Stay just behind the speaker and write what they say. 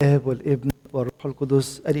الآب والابن والروح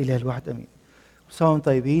القدس الإله الواحد أمين. كل سنة وانتم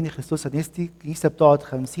طيبين. خريستوس أنستي الكنيسة بتقعد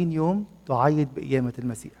 50 يوم تعيد بقيامة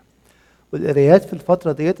المسيح، والقرايات في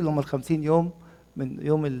الفترة ديت اللي هم ال50 يوم من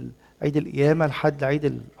يوم عيد القيامة لحد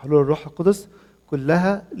عيد حلول الروح القدس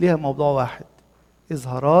كلها ليها موضوع واحد: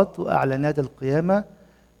 إظهارات وإعلانات القيامة،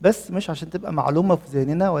 بس مش عشان تبقى معلومة في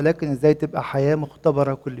ذهننا، ولكن إزاي تبقى حياة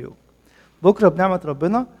مختبرة كل يوم. بكرة بنعمة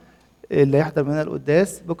ربنا اللي هيحضر مننا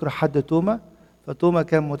القداس بكرة حد توما، فتوما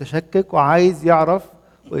كان متشكك وعايز يعرف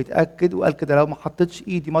ويتأكد، وقال كده: لو ما حطيتش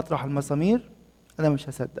ايدي مطرح المسامير انا مش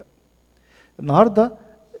هصدق. النهارده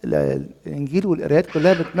الانجيل والقرايات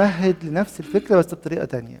كلها بتمهد لنفس الفكره بس بطريقه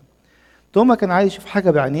تانية. توما كان عايز يشوف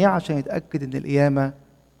حاجه بعينيه عشان يتأكد ان القيامه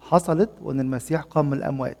حصلت وان المسيح قام من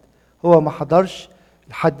الاموات. هو ما حضرش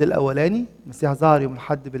الحد الاولاني، المسيح ظهر يوم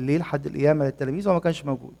الحد بالليل حد القيامه للتلاميذ وما كانش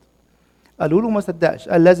موجود. قالوا له ما صدقش،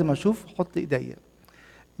 قال لازم اشوف، حط ايديا.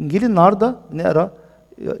 انجيل النهارده بنقرا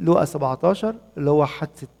لوقا 17 اللي هو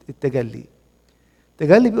حادثه التجلي.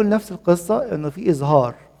 التجلي بيقول نفس القصه، انه في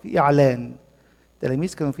اظهار، في اعلان.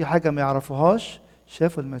 التلاميذ كانوا في حاجه ما يعرفوهاش،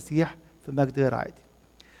 شافوا المسيح في مجد غير عادي.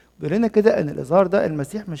 بيقول لنا كده ان الاظهار ده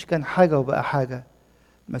المسيح مش كان حاجه وبقى حاجه.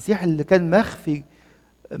 المسيح اللي كان مخفي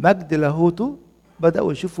مجد لاهوته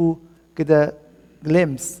بداوا يشوفوا كده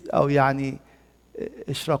جليمس، او يعني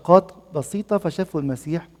اشراقات بسيطه، فشافوا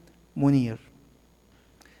المسيح منير.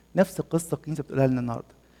 نفس القصه الكنيسه بتقولها لنا النهارده.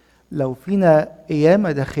 لو فينا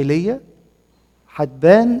قيامه داخليه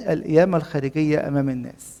هتبان القيامه الخارجيه امام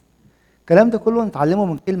الناس. الكلام ده كله نتعلمه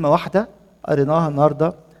من كلمه واحده قريناها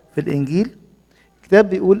النهارده في الانجيل. الكتاب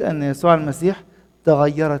بيقول ان يسوع المسيح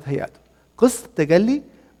تغيرت هيئته. قصه التجلي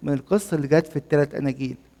من القصه اللي جت في الثلاث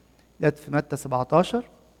اناجيل، جت في متى 17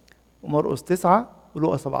 ومرقس 9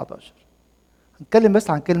 ولوقا 17. هنتكلم بس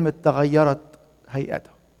عن كلمه تغيرت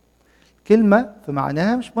هيئته. كلمة في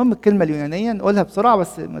معناها، مش مهم الكلمة اليونانية نقولها بسرعة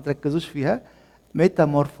بس ما تركزوش فيها.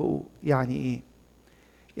 ميتامورفو يعني ايه؟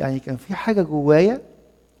 يعني كان في حاجة جوايا،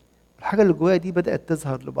 الحاجة اللي جوايا دي بدأت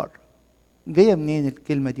تظهر لبره. جاية منين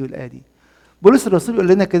الكلمة دي والآية دي؟ بولس الرسول يقول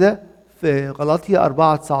لنا كده في غلاطية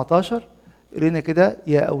 4:19، يقول لنا كده: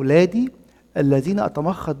 يا أولادي الذين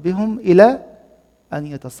أتمخض بهم إلى أن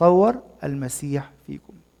يتصور المسيح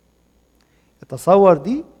فيكم. يتصور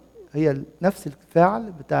دي هي نفس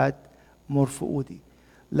الفعل بتاعت مرفقوا دي.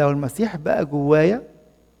 لو المسيح بقى جوايا،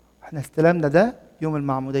 احنا استلمنا ده يوم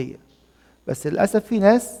المعمودية، بس للأسف في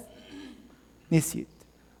ناس نسيت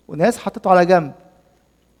وناس حطته على جنب.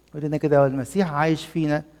 ولنا كده المسيح عايش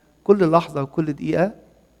فينا كل لحظة وكل دقيقة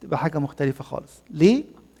تبقى حاجة مختلفة خالص. ليه؟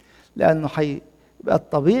 لأنه هيبقى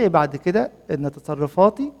الطبيعي بعد كده إن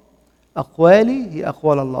تصرفاتي أقوالي هي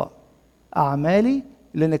أقوال الله، أعمالي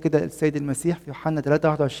لنا كده السيد المسيح في يوحنا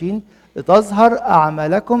 3:21 لتظهر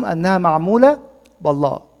أعمالكم أنها معمولة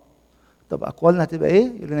بالله. طب أقوالنا هتبقى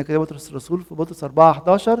إيه؟ يقول لنا كده بطرس الرسول في بطرس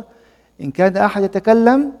 4:11: إن كان أحد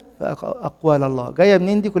يتكلم فأقوال الله. جاية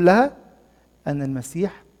منين دي كلها؟ أن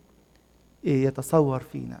المسيح يتصور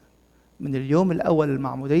فينا من اليوم الأول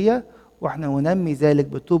المعمودية، وإحنا ننمي ذلك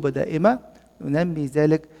بتوبة دائمة، ننمي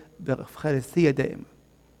ذلك بفخارستية دائمة.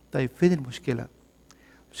 طيب فين المشكلة؟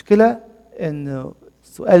 المشكلة إن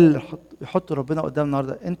السؤال اللي يحط ربنا قدام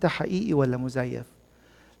النهارده: أنت حقيقي ولا مزيف؟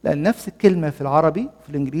 لأن نفس الكلمة في العربي في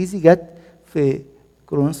الإنجليزي جت في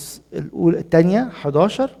كورنثوس الثانية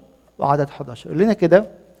 11 وعدد 11. يقول لنا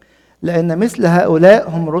كده: لأن مثل هؤلاء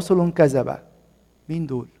هم رسل كذبة. مين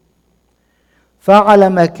دول؟ فعل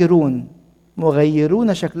ماكرون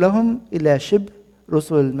مغيرون شكلهم إلى شبه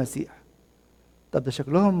رسل المسيح. طب ده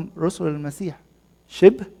شكلهم رسل المسيح،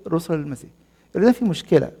 شبه رسل المسيح. يقول لنا في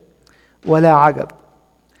مشكلة، ولا عجب،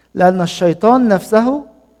 لأن الشيطان نفسه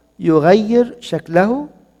يغير شكله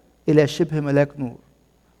إلى شبه ملاك نور.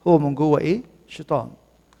 هو من جوه إيه؟ شيطان،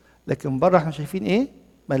 لكن بره احنا شايفين إيه؟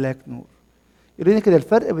 ملاك نور. يقول لنا كده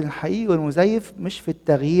الفرق بين الحقيقي والمزيف مش في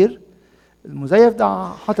التغيير. المزيف ده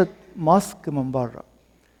حاطط ماسك من بره،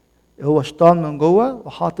 هو شيطان من جوه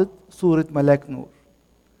وحاطط صورة ملاك نور.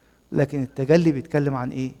 لكن التجلي بيتكلم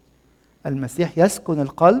عن إيه؟ المسيح يسكن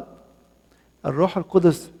القلب، الروح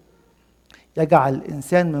القدس يجعل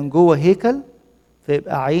الإنسان من جوه هيكل،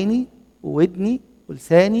 فيبقى عيني وودني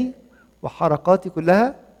ولساني وحركاتي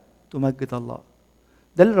كلها تمجد الله.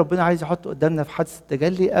 ده اللي ربنا عايز يحطه قدامنا في حادث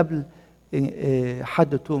التجلي قبل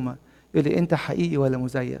حد توما. يقول لي: أنت حقيقي ولا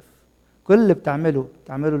مزيف؟ كل اللي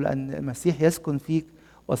بتعمله لأن المسيح يسكن فيك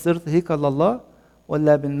وصرت هيكل الله،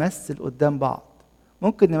 ولا بنمثل قدام بعض؟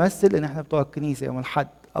 ممكن نمثل إن احنا بتوع الكنيسة يوم الحد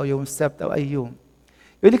أو يوم السبت أو أي يوم.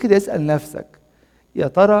 يقول لي كده: اسأل نفسك يا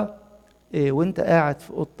ترى وانت قاعد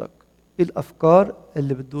في اوضتك ايه الافكار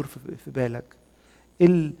اللي بتدور في بالك؟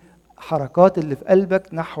 ايه الحركات اللي في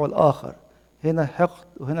قلبك نحو الاخر؟ هنا حقد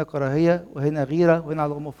وهنا كراهية وهنا غيرة وهنا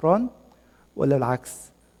عدم غفران، ولا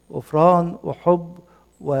العكس؟ غفران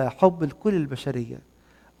وحب لكل البشرية.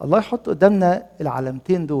 الله يحط قدامنا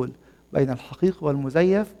العلامتين دول بين الحقيقي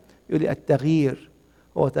والمزيف. يقول لي التغيير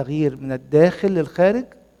هو تغيير من الداخل للخارج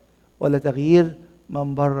ولا تغيير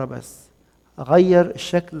من بره بس؟ أغير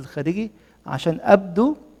الشكل الخارجي عشان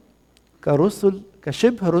أبدو كرسل،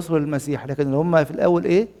 كشبه رسل المسيح، لكن اللي هم في الأول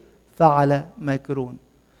إيه؟ فعل ماكرون.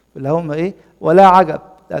 اللي هم إيه؟ ولا عجب،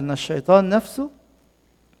 لأن الشيطان نفسه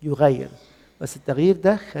يغير، بس التغيير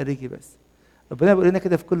ده خارجي بس. ربنا بيقول لنا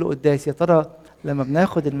كده في كل قداس، يا ترى لما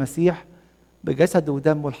بناخد المسيح بجسده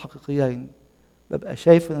ودمه الحقيقيين ببقى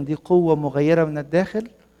شايف ان دي قوة مغيرة من الداخل،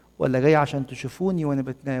 ولا جاي عشان تشوفوني وانا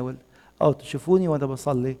بتناول، او تشوفوني وانا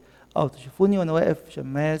بصلي، او تشوفوني وانا واقف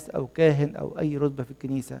شماس او كاهن او اي رتبة في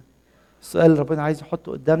الكنيسة؟ السؤال اللي ربنا عايز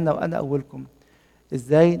يحطه قدامنا وانا اولكم،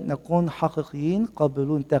 ازاي نكون حقيقيين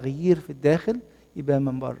قابلون تغيير في الداخل يبقى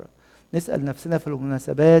من بره؟ نسأل نفسنا في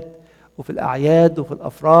المناسبات وفي الأعياد وفي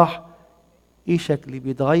الأفراح، إيه شكلي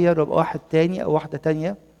بيتغير وأبقى واحد تاني أو واحدة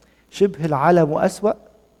تانية شبه العالم وأسوأ،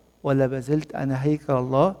 ولا بازلت أنا هيكل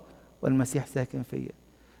الله والمسيح ساكن فيا؟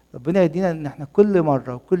 ربنا يدينا إن احنا كل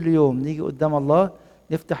مرة وكل يوم نيجي قدام الله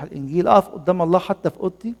نفتح الإنجيل، أقف قدام الله حتى في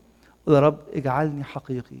أوضتي ويا رب اجعلني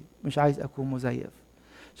حقيقي، مش عايز أكون مزيف.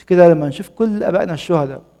 عشان كده لما نشوف كل آبائنا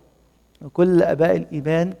الشهداء وكل آباء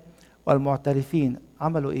الإيمان والمعترفين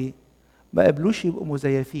عملوا إيه؟ ما قبلوش يبقوا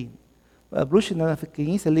مزيفين، ما قبلوش إن أنا في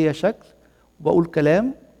الكنيسة ليا شكل وبقول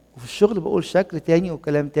كلام، وفي الشغل بقول شكل تاني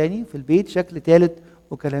وكلام تاني، في البيت شكل تالت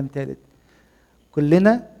وكلام تالت.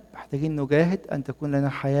 كلنا محتاجين نجاهد أن تكون لنا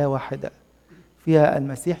حياة واحدة فيها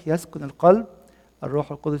المسيح يسكن القلب،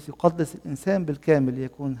 الروح القدس يقدس الإنسان بالكامل،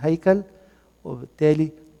 يكون هيكل،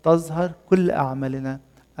 وبالتالي تظهر كل أعمالنا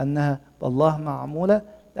أنها بالله معمولة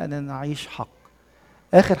لأننا نعيش حق.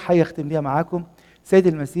 آخر حاجة أختم بيها معاكم، سيد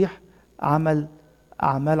المسيح عمل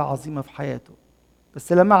أعمال عظيمة في حياته،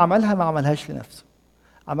 بس لما عملها ما عملهاش لنفسه،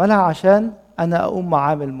 عملها عشان أنا أقوم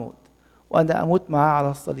معاه من الموت، وأنا أموت معاه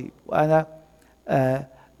على الصليب، وأنا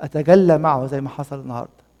أتجلى معه زي ما حصل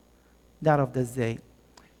النهاردة. نعرف ده إزاي؟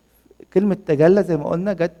 كلمة تجلى زي ما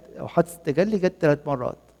قلنا جت، أو حادثة التجلي جت 3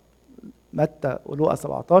 مرات، متى ولوقا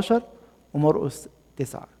 17 ومرقس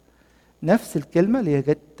 9. نفس الكلمة اللي هي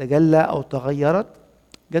جت تجلى أو تغيرت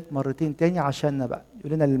جت مرتين تاني عشاننا بقى.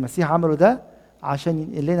 يقول لنا اللي المسيح عمله ده عشان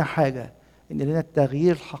ينقل لنا حاجة، ينقل لنا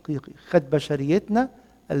التغيير الحقيقي، خد بشريتنا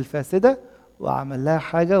الفاسدة وعمل لها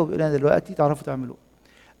حاجة، ويقول لنا دلوقتي تعرفوا تعملوه.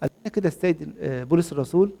 قال لنا كده السيد بولس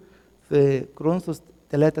الرسول في كورنثوس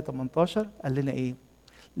 3:18 قال لنا إيه؟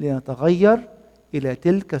 لنتغير إلى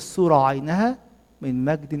تلك الصورة عينها من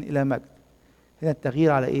مجد إلى مجد. هنا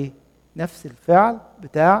التغيير على إيه؟ نفس الفعل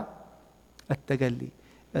بتاع التجلي،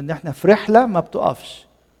 لأن احنا في رحلة ما بتقفش،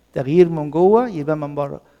 تغيير من جوه يبقى من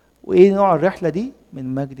بره. وإيه نوع الرحلة دي؟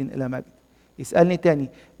 من مجد إلى مجد. يسألني تاني،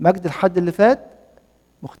 مجد الحد اللي فات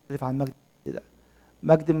مختلف عن مجد ده،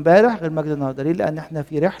 مجد امبارح غير مجد النهارده. ليه؟ لأن احنا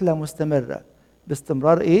في رحلة مستمرة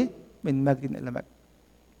باستمرار إيه؟ من مجد إلى مجد.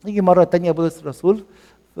 يجي مرة تانية بولس الرسول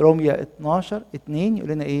في روميا 12:2 يقول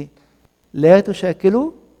لنا إيه؟ لا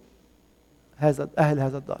تشاكلوا أهل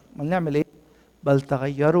هذا الدار. ما نعمل إيه؟ بل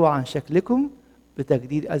تغيروا عن شكلكم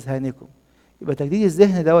بتجديد أذهانكم. يبقى تجديد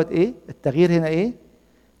الذهن دوت إيه؟ التغيير هنا إيه؟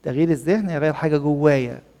 تغيير الذهن يغير حاجة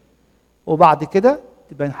جوايا، وبعد كده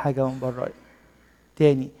تبان حاجة من برايا.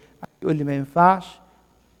 تاني يقول لي ما ينفعش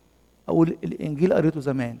أقول الإنجيل قريته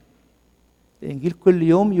زمان. الإنجيل كل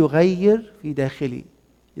يوم يغير في داخلي،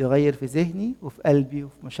 يغير في ذهني وفي قلبي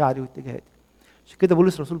وفي مشاعري واتجاهاتي. عشان كده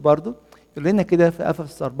بولس الرسول برضو يقول لنا كده في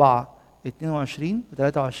أفسس 4:22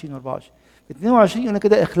 و23 و24. في 22 يقول لنا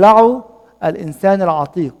كده اخلعوا الإنسان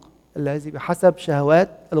العتيق الذي بحسب شهوات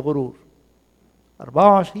الغرور.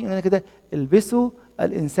 24 يقول لنا كده البسوا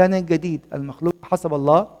الإنسان الجديد المخلوق حسب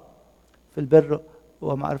الله في البر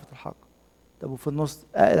ومعرفة الحق. طب وفي النص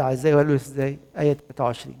اقلع ازاي والبس ازاي؟ آية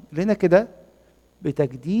 23 يقول لنا كده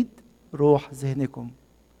بتجديد روح ذهنكم،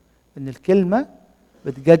 ان الكلمة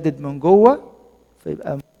بتجدد من جوه،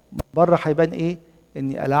 فيبقى من بره هيبان ايه؟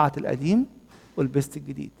 اني قلعت القديم ولبست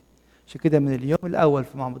الجديد. عشان كده من اليوم الاول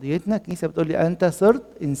في معموديتنا الكنيسة بتقول لي انت صرت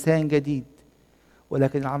انسان جديد،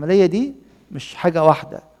 ولكن العملية دي مش حاجة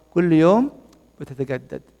واحدة، كل يوم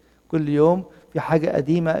بتتجدد، كل يوم في حاجة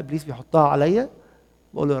قديمة ابليس بيحطها عليا،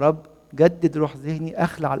 بقول له يا رب جدد روح ذهني،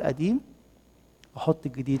 اخلع القديم واحط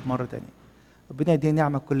الجديد مرة تانية. ربنا يدينا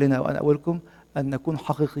نعمة كلنا وانا اقولكم ان نكون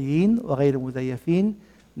حقيقيين وغير مزيفين،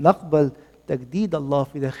 نقبل تجديد الله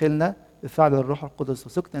في داخلنا بفعل الروح القدس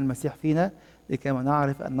وسكن المسيح فينا، لكي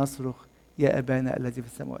نعرف ان نصرخ يا ابانا الذي في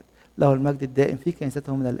السماوات. له المجد الدائم في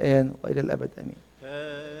كنيسته من الان والى الابد امين.